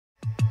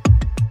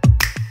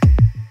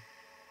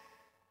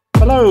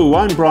Hello,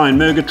 I'm Brian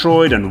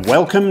Murgatroyd and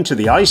welcome to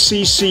the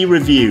ICC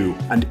Review.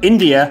 And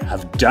India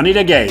have done it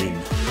again. Taken.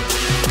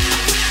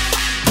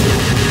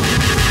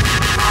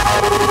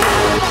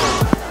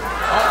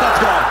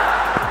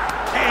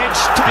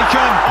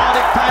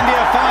 Hardik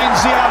Pandya finds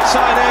the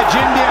outside edge.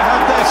 India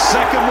have their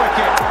second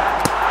wicket.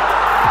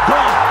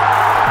 Gone.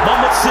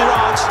 Mohammad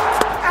Siraj.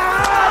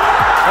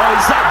 Oh,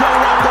 he's that ball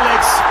around the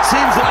legs.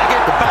 Seems like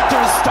it. The batter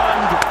is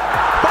stunned.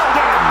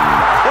 Bowled in.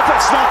 If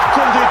it's not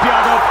Kuldeep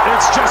Yadav,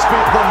 it's just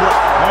been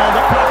Bumrah. And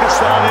the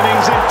Pakistan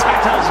innings in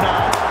tatters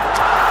now.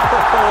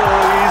 Oh,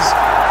 he's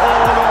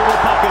all over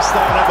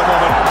Pakistan at the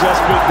moment.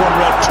 Just been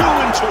Bumrah.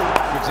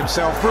 2-2. Gives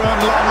himself room.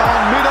 Long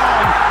on.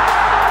 Mid-on.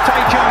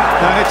 Taken,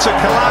 and it's a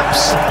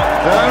collapse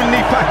that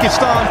only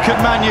Pakistan can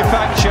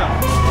manufacture.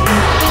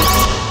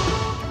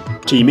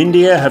 Team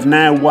India have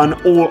now won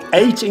all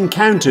 8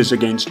 encounters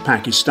against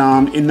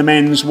Pakistan in the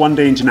Men's One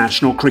Day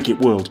International Cricket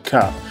World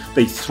Cup.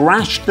 They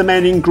thrashed the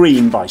men in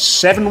green by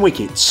 7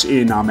 wickets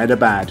in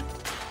Ahmedabad.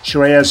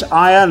 Shreyas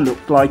Iyer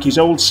looked like his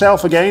old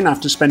self again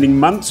after spending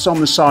months on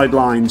the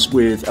sidelines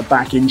with a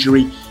back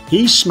injury.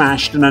 He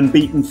smashed an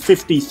unbeaten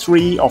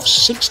 53 off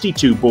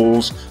 62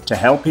 balls to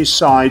help his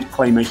side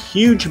claim a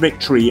huge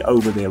victory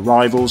over their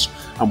rivals,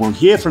 and we'll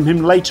hear from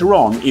him later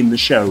on in the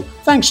show,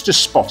 thanks to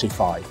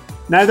Spotify.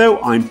 Now though,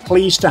 I'm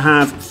pleased to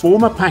have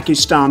former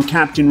Pakistan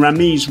captain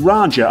Ramiz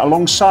Raja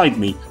alongside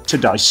me to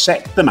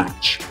dissect the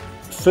match.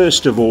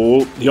 First of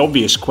all, the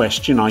obvious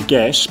question, I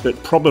guess,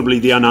 but probably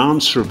the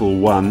unanswerable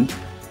one.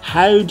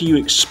 How do you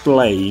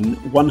explain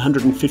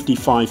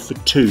 155 for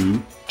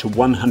 2 to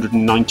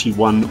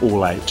 191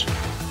 all out?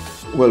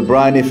 Well,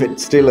 Brian, if it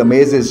still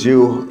amazes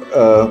you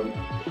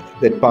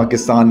that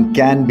Pakistan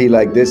can be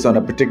like this on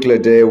a particular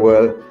day,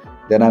 well,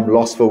 then I'm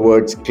lost for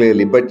words,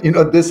 clearly. But,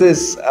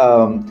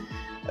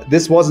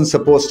 this wasn't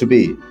supposed to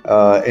be.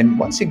 And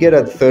once you get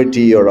a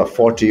 30 or a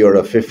 40 or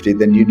a 50,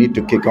 then you need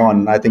to kick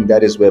on. I think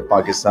that is where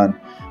Pakistan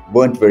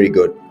weren't very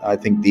good. I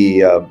think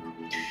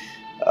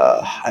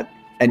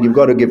and you've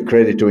got to give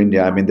credit to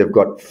India. I mean, they've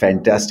got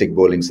fantastic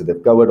bowling, so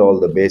they've covered all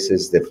the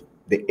bases. They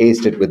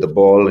aced it with the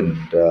ball, and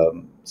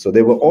so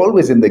they were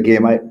always in the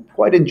game. I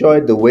quite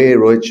enjoyed the way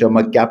Rohit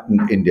Sharma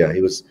captained India.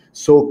 He was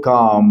so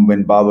calm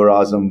when Babar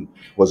Azam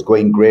was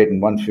going great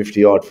and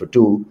 150 odd for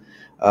 2.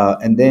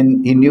 And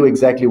then he knew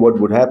exactly what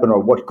would happen or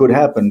what could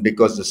happen,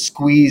 because the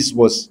squeeze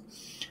was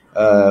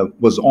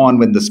on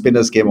when the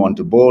spinners came on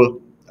to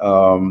bowl.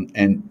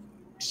 And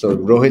so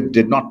Rohit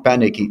did not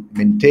panic. He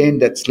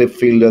maintained that slip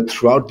fielder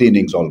throughout the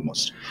innings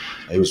almost.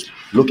 He was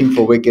looking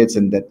for wickets,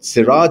 and that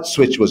Siraj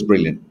switch was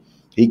brilliant.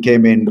 He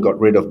came in, got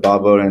rid of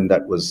Babar, and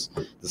that was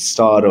the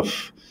start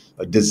of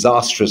a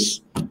disastrous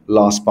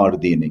last part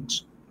of the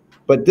innings.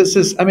 But this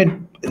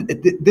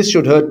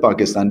should hurt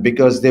Pakistan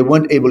because they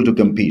weren't able to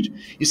compete.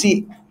 You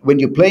see, when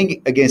you're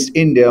playing against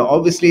India,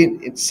 obviously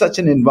it's such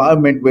an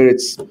environment where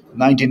it's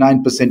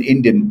 99%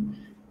 Indian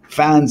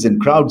fans and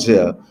crowds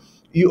here.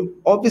 You're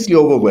obviously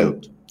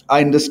overwhelmed.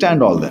 I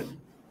understand all that.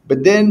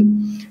 But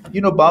then,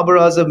 Babar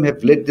Azam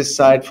have led this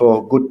side for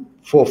a good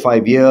 4 or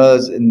 5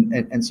 years.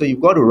 And so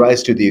you've got to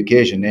rise to the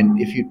occasion. And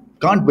if you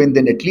can't win,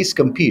 then at least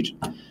compete.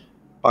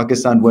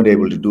 Pakistan weren't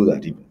able to do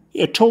that even.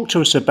 Yeah, talk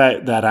to us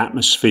about that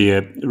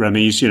atmosphere,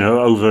 Ramiz.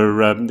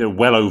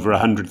 Well over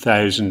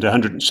 100,000,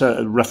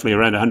 roughly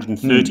around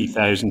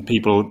 130,000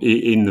 people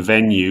in the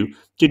venue.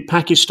 Did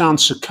Pakistan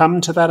succumb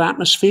to that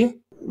atmosphere?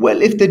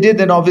 Well, if they did,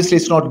 then obviously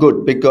it's not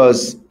good,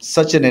 because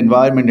such an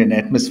environment and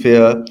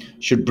atmosphere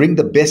should bring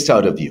the best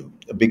out of you.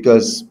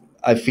 Because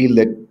I feel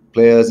that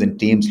players and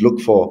teams look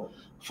for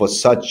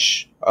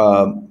such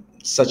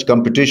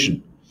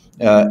competition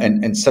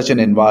and such an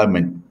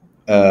environment.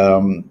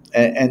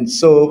 And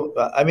so,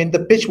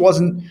 the pitch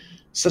wasn't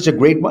such a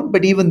great one.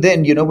 But even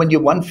then, when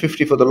you're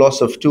 150 for the loss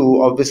of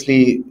 2,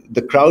 obviously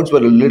the crowds were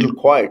a little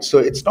quiet. So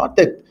it's not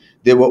that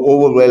they were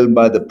overwhelmed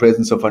by the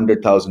presence of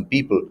 100,000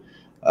 people.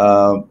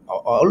 I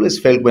always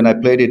felt when I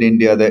played in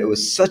India that it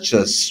was such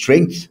a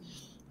strength,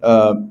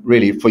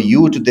 really, for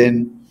you to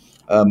then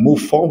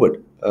move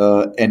forward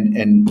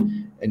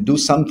and do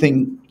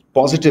something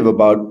positive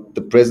about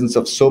the presence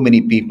of so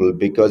many people,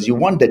 because you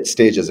want that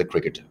stage as a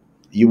cricketer.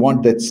 You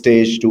want that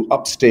stage to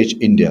upstage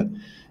India.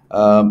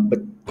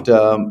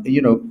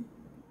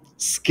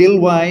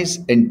 Skill-wise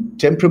and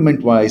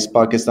temperament-wise,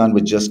 Pakistan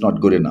was just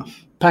not good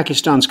enough.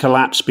 Pakistan's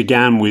collapse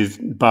began with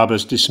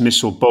Babar's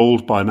dismissal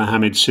bowled by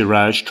Mohammad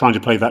Siraj, trying to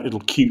play that little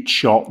cute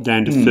shot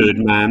down to third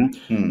man.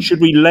 Should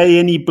we lay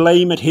any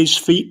blame at his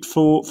feet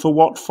for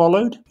what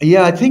followed?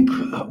 Yeah, I think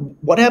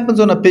what happens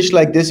on a pitch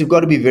like this, you've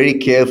got to be very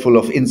careful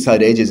of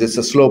inside edges. It's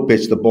a slow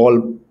pitch. The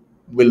ball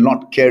will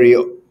not carry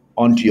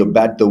onto your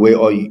bat the way,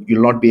 or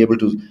you'll not be able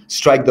to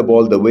strike the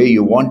ball the way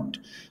you want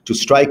to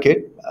strike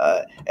it.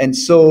 And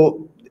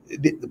so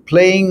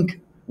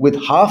playing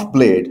with half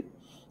blade,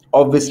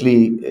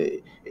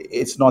 obviously,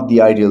 it's not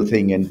the ideal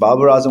thing. And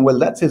Babar Azam, well,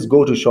 that's his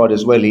go-to shot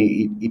as well.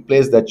 He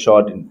plays that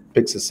shot and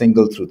picks a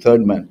single through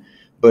third man.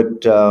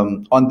 But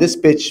on this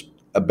pitch,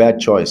 a bad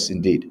choice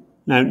indeed.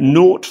 Now,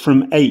 0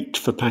 from 8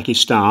 for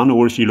Pakistan,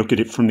 or if you look at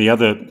it from the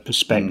other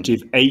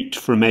perspective, 8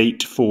 from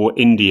 8 for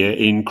India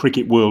in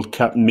Cricket World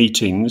Cup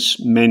meetings,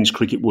 Men's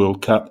Cricket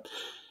World Cup.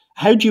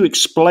 How do you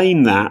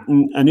explain that?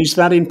 And is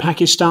that in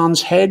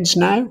Pakistan's heads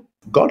now?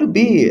 Got to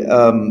be,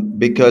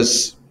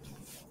 because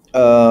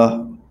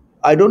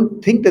I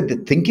don't think that they're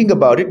thinking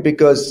about it,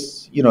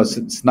 because,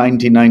 since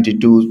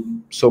 1992,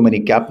 so many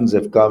captains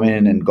have come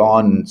in and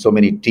gone, so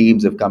many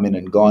teams have come in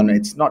and gone.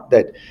 It's not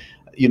that,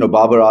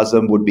 Babar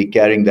Azam would be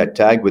carrying that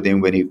tag with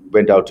him when he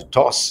went out to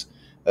toss.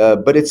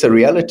 But it's a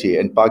reality,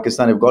 and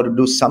Pakistan have got to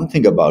do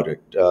something about it.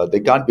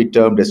 They can't be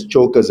termed as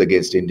chokers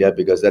against India,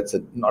 because that's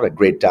not a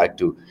great tag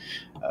to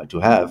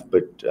have.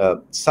 But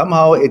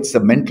somehow it's a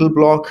mental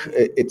block,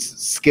 it's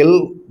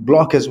skill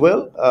block as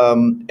well.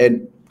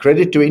 And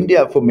credit to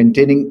India for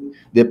maintaining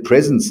their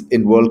presence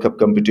in World Cup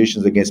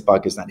competitions against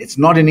Pakistan. It's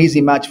not an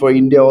easy match for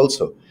India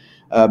also,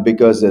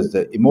 because there's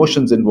the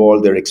emotions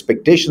involved, there are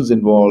expectations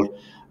involved,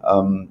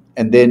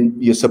 and then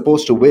you're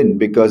supposed to win,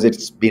 because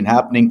it's been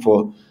happening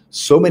for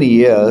so many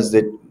years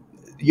that,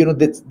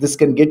 this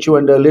can get you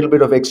under a little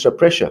bit of extra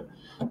pressure.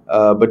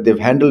 But they've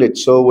handled it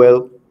so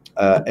well,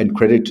 and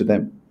credit to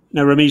them.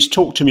 Now, Ramiz,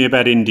 talk to me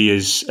about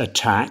India's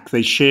attack.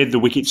 They shared the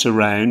wickets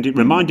around. It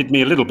reminded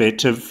me a little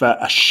bit of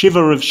a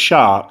shiver of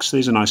sharks.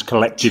 There's a nice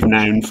collective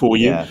noun for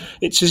you. Yeah.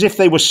 It's as if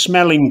they were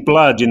smelling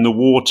blood in the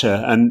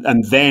water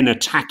and then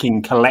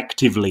attacking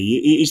collectively.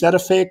 Is that a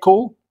fair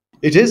call?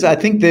 It is. I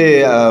think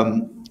they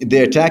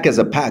attack as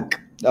a pack,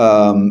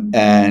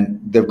 and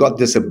they've got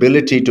this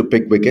ability to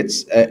pick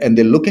wickets, and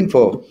they're looking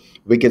for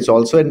wickets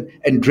also,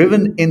 and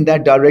driven in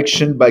that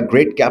direction by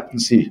great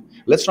captaincy.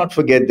 Let's not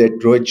forget that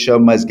Rohit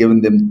Sharma has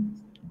given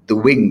them the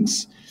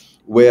wings,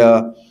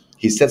 where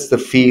he sets the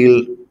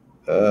field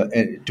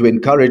to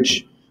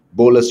encourage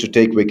bowlers to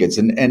take wickets,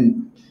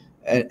 and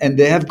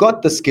they have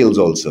got the skills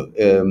also.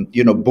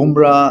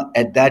 Bumrah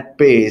at that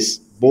pace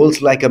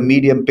bowls like a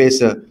medium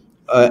pacer,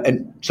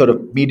 and sort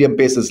of medium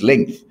pacer's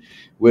length,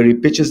 where he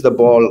pitches the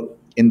ball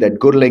in that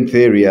good length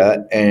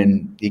area,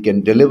 and he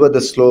can deliver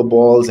the slow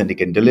balls, and he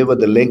can deliver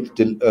the length,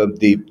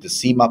 the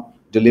seam up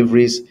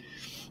deliveries.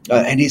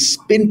 And he's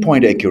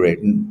pinpoint accurate.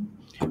 And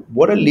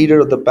what a leader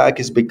of the pack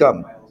he's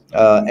become.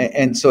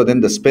 And so then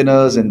the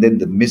spinners, and then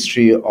the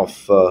mystery of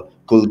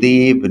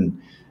Kuldeep,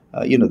 and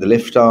the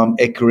left arm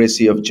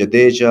accuracy of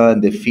Jadeja,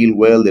 and they feel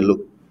well. They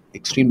look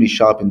extremely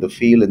sharp in the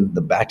field, and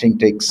the batting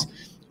takes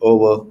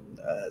over.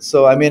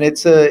 So I mean,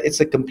 it's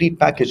a complete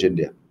package,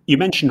 India. You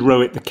mentioned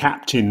Rohit, the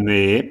captain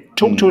there.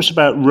 Talk to us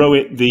about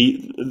Rohit,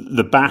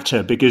 the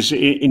batter, because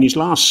in his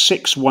last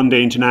 6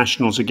 one-day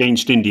internationals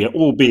against India,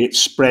 albeit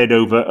spread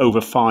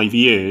over 5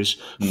 years,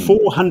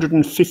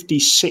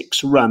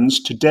 456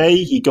 runs.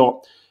 Today he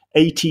got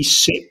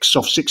 86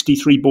 off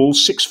 63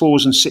 balls, 6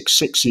 fours and 6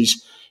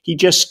 sixes. He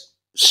just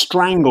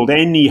strangled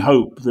any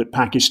hope that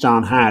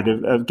Pakistan had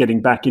of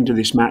getting back into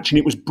this match, and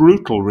it was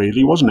brutal,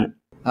 really, wasn't it?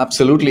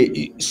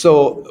 Absolutely.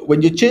 So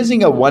when you're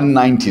chasing a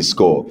 190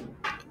 score,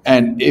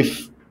 and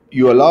if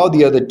you allow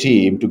the other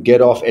team to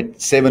get off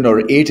at 7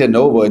 or 8 and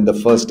over in the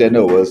first 10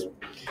 overs,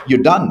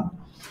 you're done.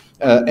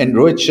 And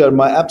Rohit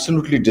Sharma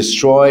absolutely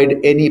destroyed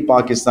any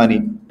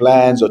Pakistani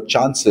plans or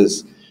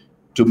chances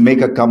to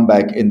make a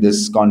comeback in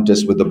this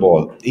contest with the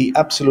ball. He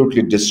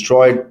absolutely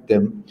destroyed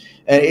them.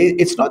 And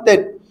it's not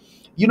that,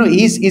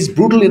 he's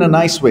brutal in a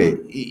nice way.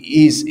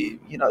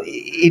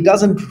 He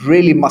doesn't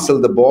really muscle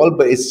the ball,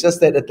 but it's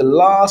just that at the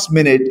last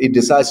minute, he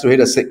decides to hit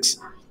a 6.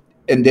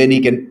 And then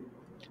he can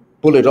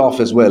pull it off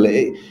as well.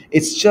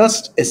 It's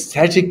just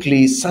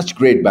aesthetically such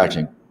great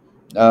batting.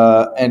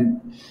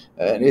 And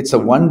it's a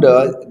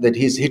wonder that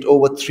he's hit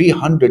over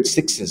 300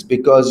 sixes,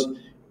 because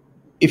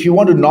if you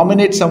want to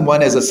nominate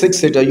someone as a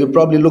 6-hitter, you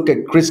probably look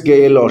at Chris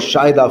Gayle or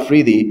Shahid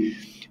Afridi,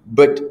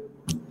 but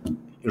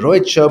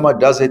Rohit Sharma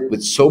does it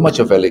with so much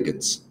of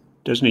elegance.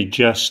 Doesn't he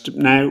just?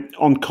 Now,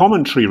 on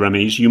commentary,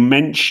 Ramiz, you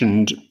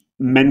mentioned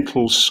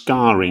mental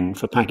scarring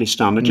for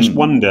Pakistan. I just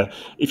wonder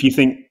if you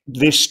think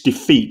this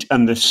defeat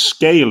and the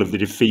scale of the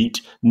defeat,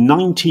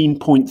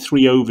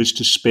 19.3 overs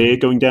to spare,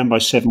 going down by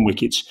 7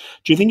 wickets,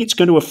 do you think it's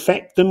going to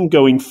affect them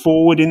going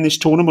forward in this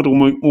tournament,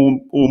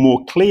 or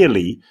more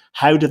clearly,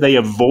 how do they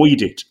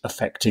avoid it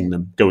affecting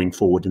them going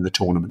forward in the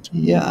tournament?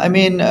 Yeah, I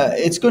mean,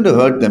 it's going to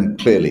hurt them,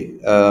 clearly.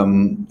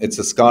 It's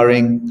a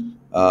scarring,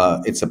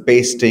 it's a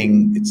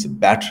pasting, it's a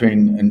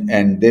battering,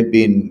 and they've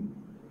been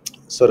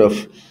sort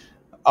of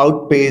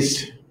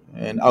outpaced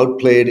and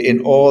outplayed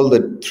in all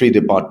the 3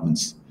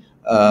 departments.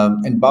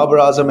 And Babar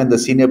Azam and the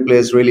senior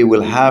players really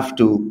will have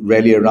to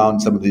rally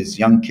around some of these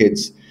young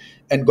kids,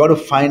 and got to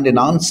find an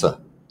answer,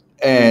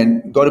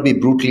 and got to be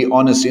brutally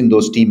honest in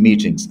those team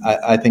meetings.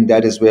 I think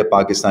that is where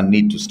Pakistan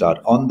need to start,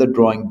 on the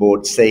drawing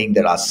board, saying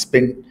that our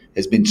spin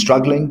has been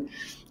struggling.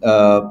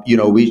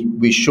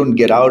 We shouldn't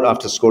get out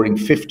after scoring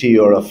 50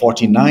 or a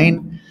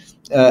 49.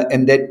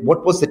 And that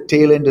what was the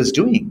tail enders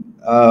doing?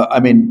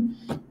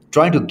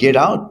 Trying to get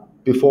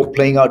out before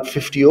playing out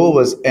 50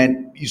 overs.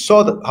 And you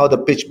saw how the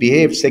pitch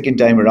behaved second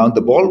time around.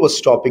 The ball was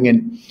stopping.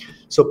 And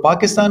so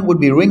Pakistan would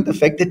be ruining the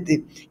fact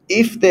that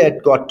if they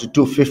had got to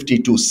 250,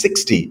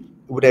 260,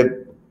 would have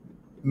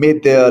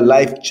made their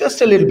life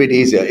just a little bit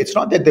easier. It's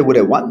not that they would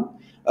have won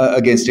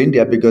against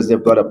India because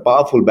they've got a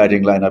powerful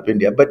batting lineup,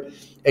 India, but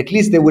at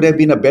least there would have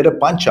been a better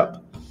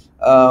punch-up.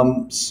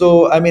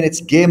 So, I mean,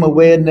 it's game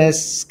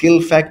awareness,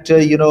 skill factor.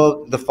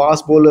 The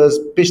fast bowlers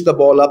pitch the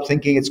ball up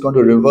thinking it's going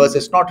to reverse.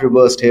 It's not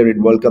reversed here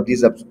in World Cup.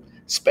 These are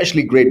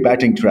especially great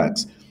batting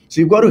tracks.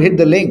 So you've got to hit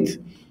the length.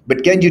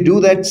 But can you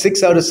do that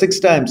 6 out of 6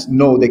 times?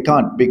 No, they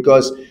can't,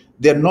 because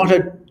they're not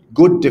a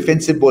good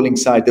defensive bowling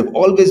side. They've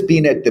always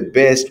been at the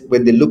best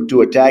when they look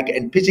to attack,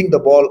 and pitching the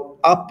ball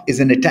up is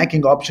an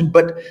attacking option,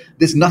 but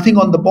there's nothing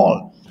on the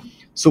ball.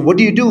 So what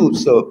do you do?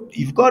 So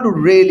you've got to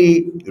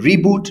really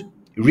reboot,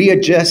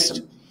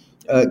 readjust,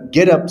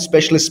 get a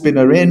specialist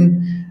spinner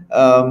in,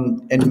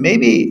 and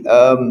maybe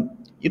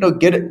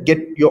get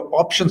your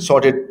options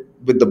sorted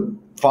with the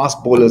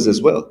fast bowlers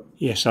as well.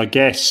 Yes, I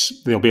guess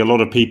there'll be a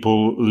lot of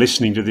people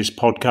listening to this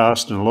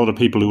podcast and a lot of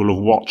people who will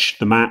have watched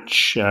the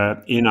match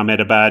in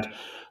Ahmedabad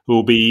who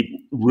will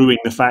be ruing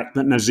the fact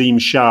that Nazim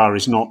Shah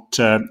is not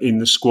in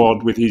the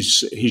squad with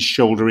his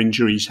shoulder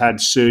injury. He's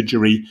had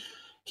surgery.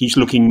 He's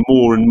looking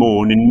more and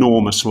more an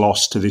enormous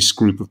loss to this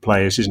group of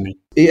players, isn't he?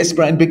 Yes,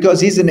 Brian,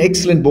 because he's an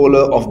excellent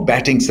bowler of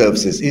batting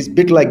services. He's a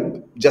bit like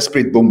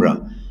Jasprit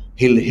Bumrah.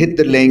 He'll hit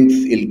the length,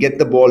 he'll get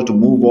the ball to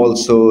move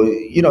also.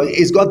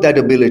 He's got that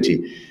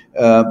ability.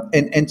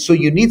 And so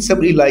you need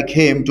somebody like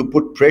him to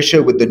put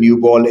pressure with the new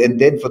ball, and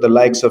then for the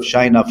likes of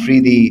Shaheen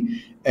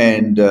Afridi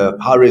and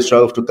Ramiz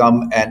Raja to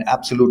come and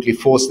absolutely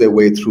force their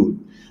way through.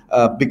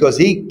 Because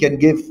he can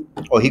give,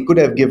 or he could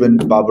have given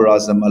Babar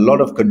Azam a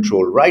lot of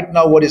control. Right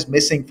now, what is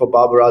missing for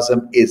Babar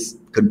Azam is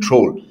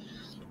control.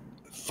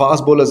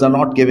 Fast bowlers are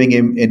not giving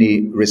him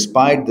any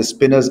respite. The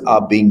spinners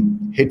are being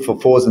hit for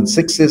 4s and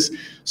 6s.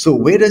 So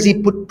where does he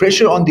put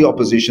pressure on the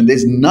opposition?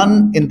 There's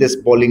none in this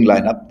bowling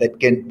lineup that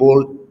can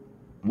bowl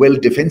well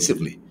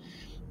defensively.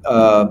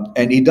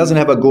 And he doesn't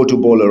have a go-to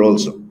bowler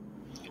also.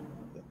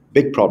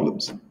 Big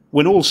problems.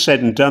 When all's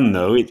said and done,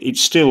 though,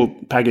 it's still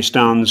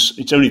Pakistan's,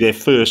 it's only their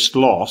first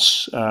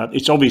loss.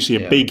 It's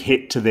obviously a big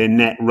hit to their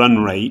net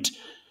run rate.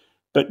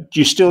 But do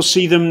you still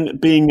see them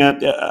being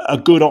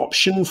a good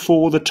option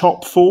for the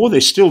top 4?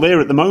 They're still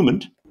there at the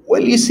moment.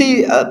 Well, you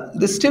see,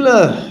 there's still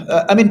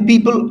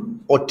people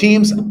or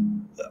teams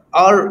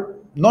are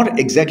not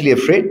exactly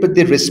afraid, but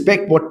they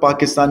respect what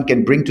Pakistan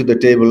can bring to the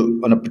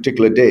table on a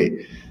particular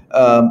day.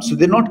 So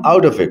they're not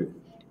out of it.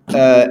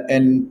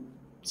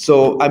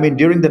 So,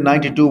 during the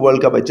 92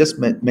 World Cup, I just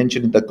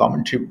mentioned in the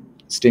commentary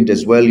stint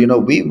as well,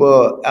 we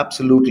were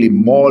absolutely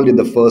mauled in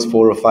the first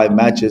 4 or 5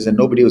 matches, and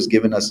nobody was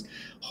giving us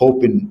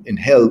hope in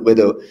hell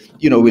whether,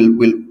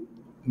 we'll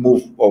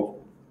move or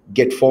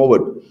get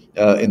forward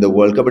in the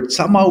World Cup. But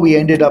somehow we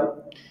ended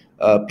up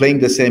playing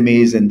the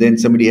semis, and then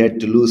somebody had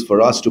to lose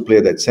for us to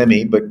play that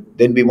semi, but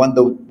then we won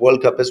the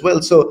World Cup as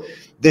well. So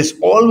there's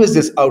always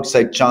this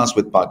outside chance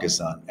with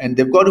Pakistan, and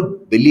they've got to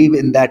believe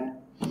in that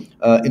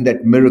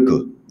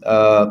miracle.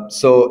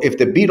 So if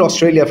they beat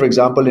Australia, for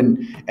example,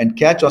 and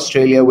catch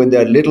Australia when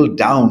they're a little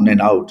down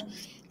and out,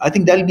 I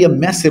think that'll be a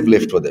massive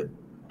lift for them.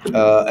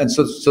 And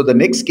so the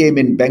next game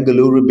in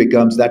Bengaluru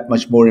becomes that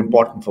much more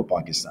important for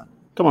Pakistan.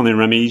 Come on then,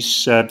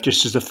 Ramiz,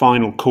 just as the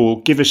final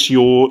call, give us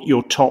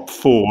your top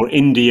 4.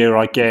 India,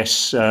 I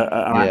guess,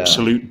 are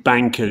absolute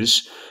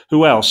bankers.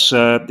 Who else?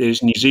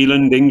 There's New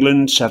Zealand,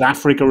 England, South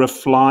Africa are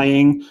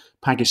flying,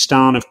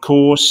 Pakistan, of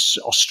course,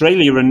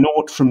 Australia are 0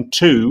 from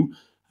 2.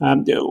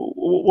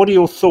 What are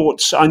your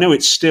thoughts? I know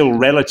it's still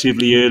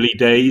relatively early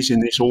days in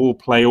this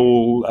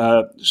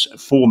all-play-all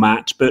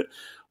format, but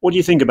what do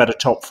you think about a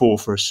top 4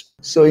 for us?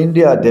 So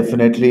India,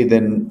 definitely.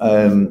 Then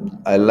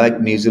I like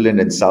New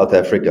Zealand and South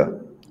Africa.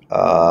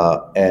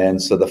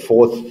 And so the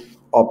 4th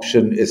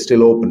option is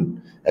still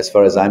open as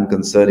far as I'm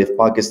concerned. If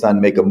Pakistan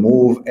make a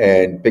move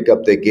and pick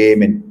up their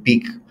game and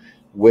peak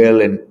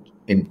well and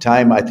in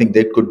time, I think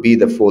that could be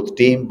the 4th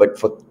team. But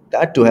for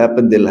that to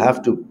happen, they'll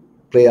have to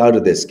play out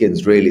of their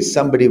skins, really.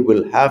 Somebody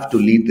will have to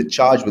lead the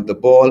charge with the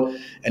ball,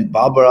 and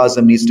Babar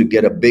Azam needs to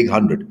get a big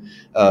 100.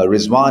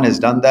 Rizwan has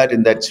done that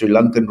in that Sri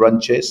Lankan run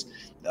chase.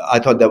 I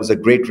thought that was a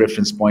great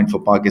reference point for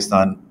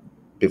Pakistan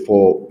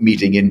before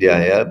meeting India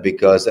here,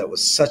 because that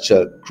was such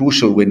a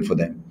crucial win for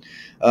them.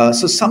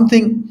 So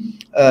something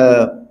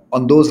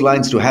on those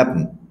lines to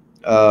happen.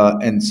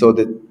 And so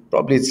that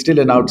probably it's still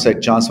an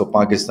outside chance for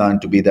Pakistan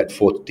to be that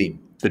 4th team.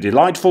 The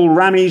delightful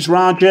Ramiz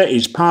Raja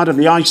is part of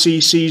the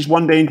ICC's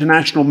One Day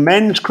International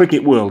Men's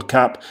Cricket World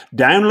Cup.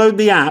 Download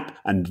the app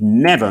and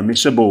never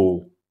miss a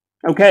ball.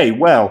 OK,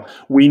 well,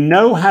 we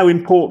know how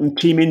important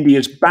Team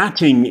India's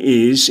batting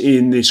is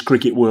in this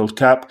Cricket World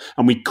Cup,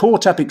 and we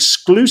caught up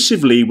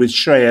exclusively with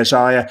Shreyas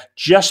Iyer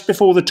just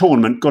before the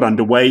tournament got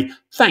underway,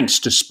 thanks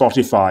to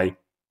Spotify.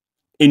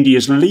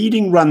 India's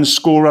leading run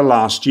scorer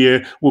last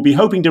year will be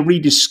hoping to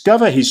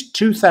rediscover his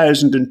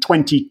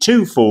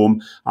 2022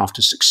 form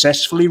after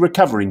successfully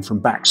recovering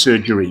from back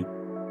surgery.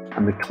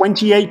 And the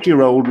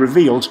 28-year-old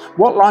reveals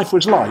what life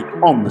was like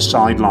on the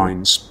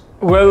sidelines.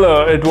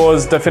 Well, it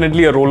was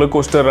definitely a roller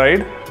coaster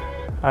ride.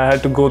 I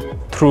had to go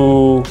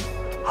through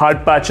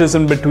hard patches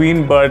in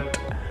between, but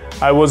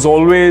I was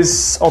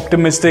always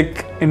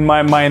optimistic in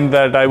my mind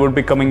that I would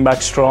be coming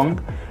back strong,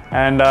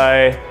 and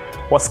I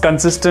was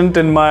consistent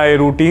in my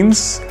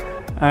routines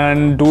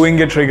and doing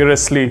it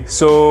rigorously.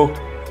 So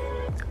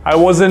I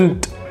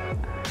wasn't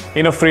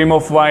in a frame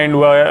of mind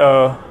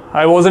where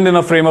I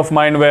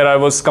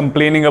was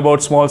complaining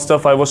about small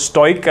stuff. I was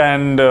stoic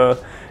and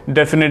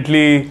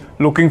definitely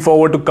looking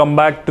forward to come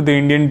back to the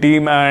Indian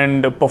team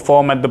and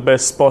perform at the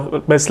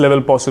best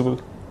level possible.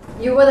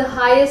 You were the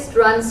highest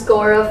run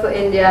scorer for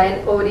India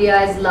in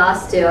ODIs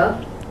last year.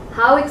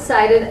 How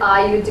excited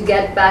are you to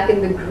get back in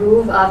the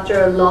groove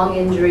after a long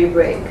injury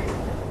break?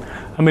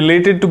 I'm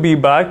elated to be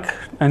back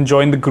and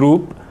join the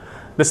group.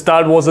 The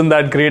start wasn't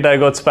that great. I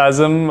got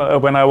spasm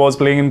when I was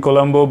playing in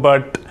Colombo,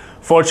 but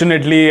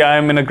fortunately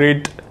I'm in a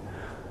great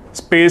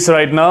space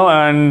right now,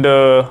 and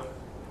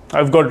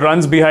I've got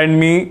runs behind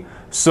me.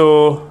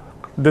 So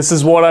this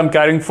is what I'm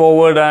carrying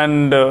forward,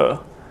 and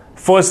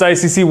first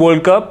ICC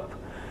World Cup.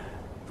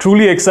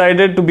 Truly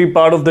excited to be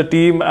part of the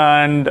team,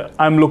 and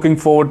I'm looking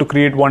forward to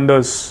create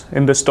wonders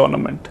in this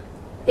tournament.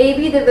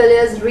 AB de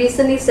Villiers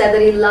recently said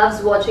that he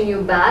loves watching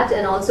you bat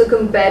and also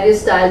compared your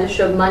style to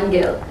Shubman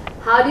Gill.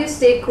 How do you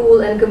stay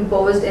cool and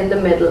composed in the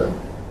middle?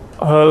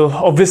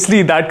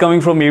 Obviously, that coming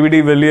from AB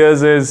de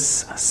Villiers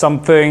is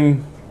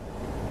something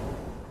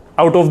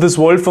out of this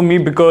world for me,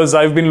 because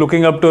I've been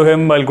looking up to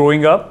him while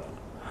growing up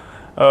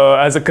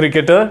as a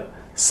cricketer.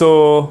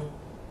 So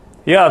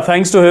yeah,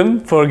 thanks to him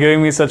for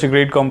giving me such a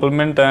great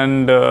compliment,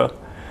 and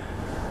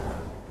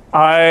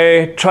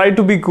I try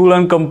to be cool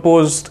and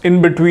composed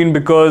in between,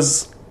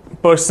 because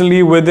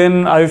personally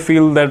within I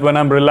feel that when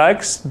I'm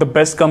relaxed, the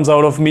best comes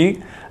out of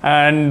me,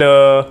 and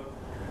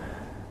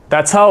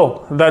that's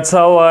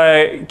how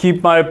I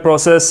keep my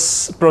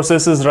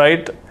processes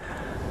right.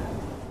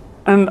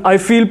 And I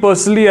feel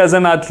personally as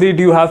an athlete,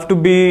 you have to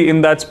be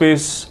in that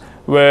space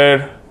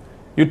where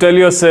you tell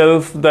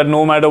yourself that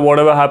no matter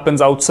whatever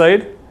happens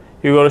outside,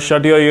 you got to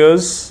shut your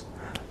ears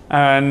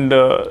and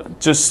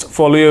just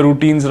follow your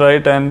routines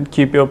right and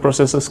keep your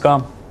processes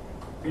calm.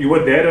 You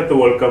were there at the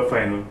World Cup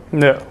final.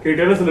 Yeah. Can you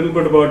tell us a little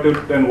bit about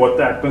it and what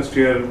the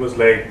atmosphere was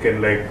like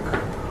and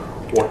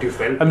what you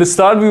felt? At the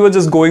start, we were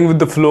just going with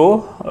the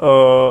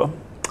flow.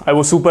 I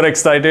was super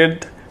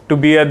excited to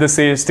be at the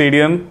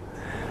stadium.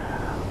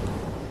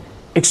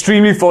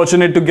 Extremely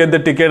fortunate to get the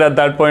ticket at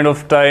that point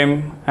of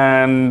time,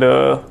 and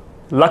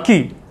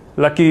lucky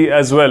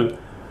as well.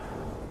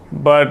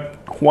 But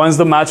once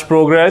the match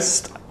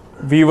progressed,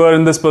 we were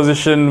in this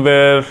position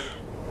where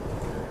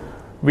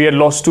we had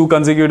lost 2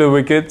 consecutive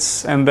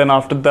wickets, and then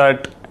after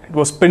that it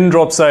was pin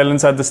drop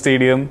silence at the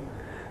stadium.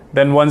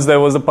 Then once there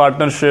was a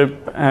partnership,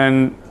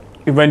 and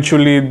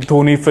eventually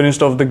Dhoni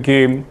finished off the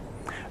game.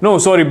 No,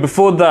 sorry,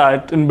 before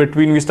that, in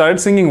between, we started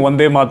singing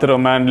Vande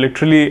Mataram, and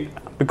literally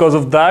because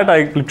of that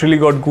I literally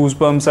got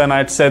goosebumps, and I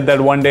had said that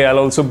one day I'll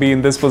also be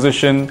in this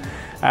position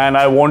and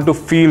I want to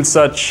feel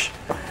such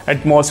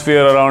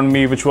atmosphere around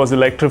me, which was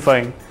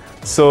electrifying.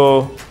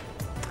 So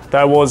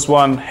that was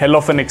one hell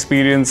of an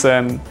experience,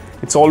 and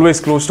it's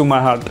always close to my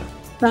heart.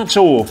 That's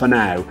all for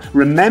now.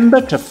 Remember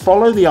to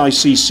follow the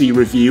ICC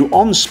Review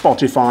on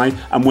Spotify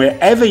and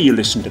wherever you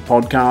listen to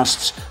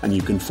podcasts, and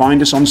you can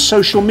find us on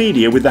social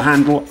media with the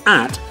handle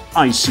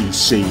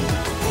 @ICC.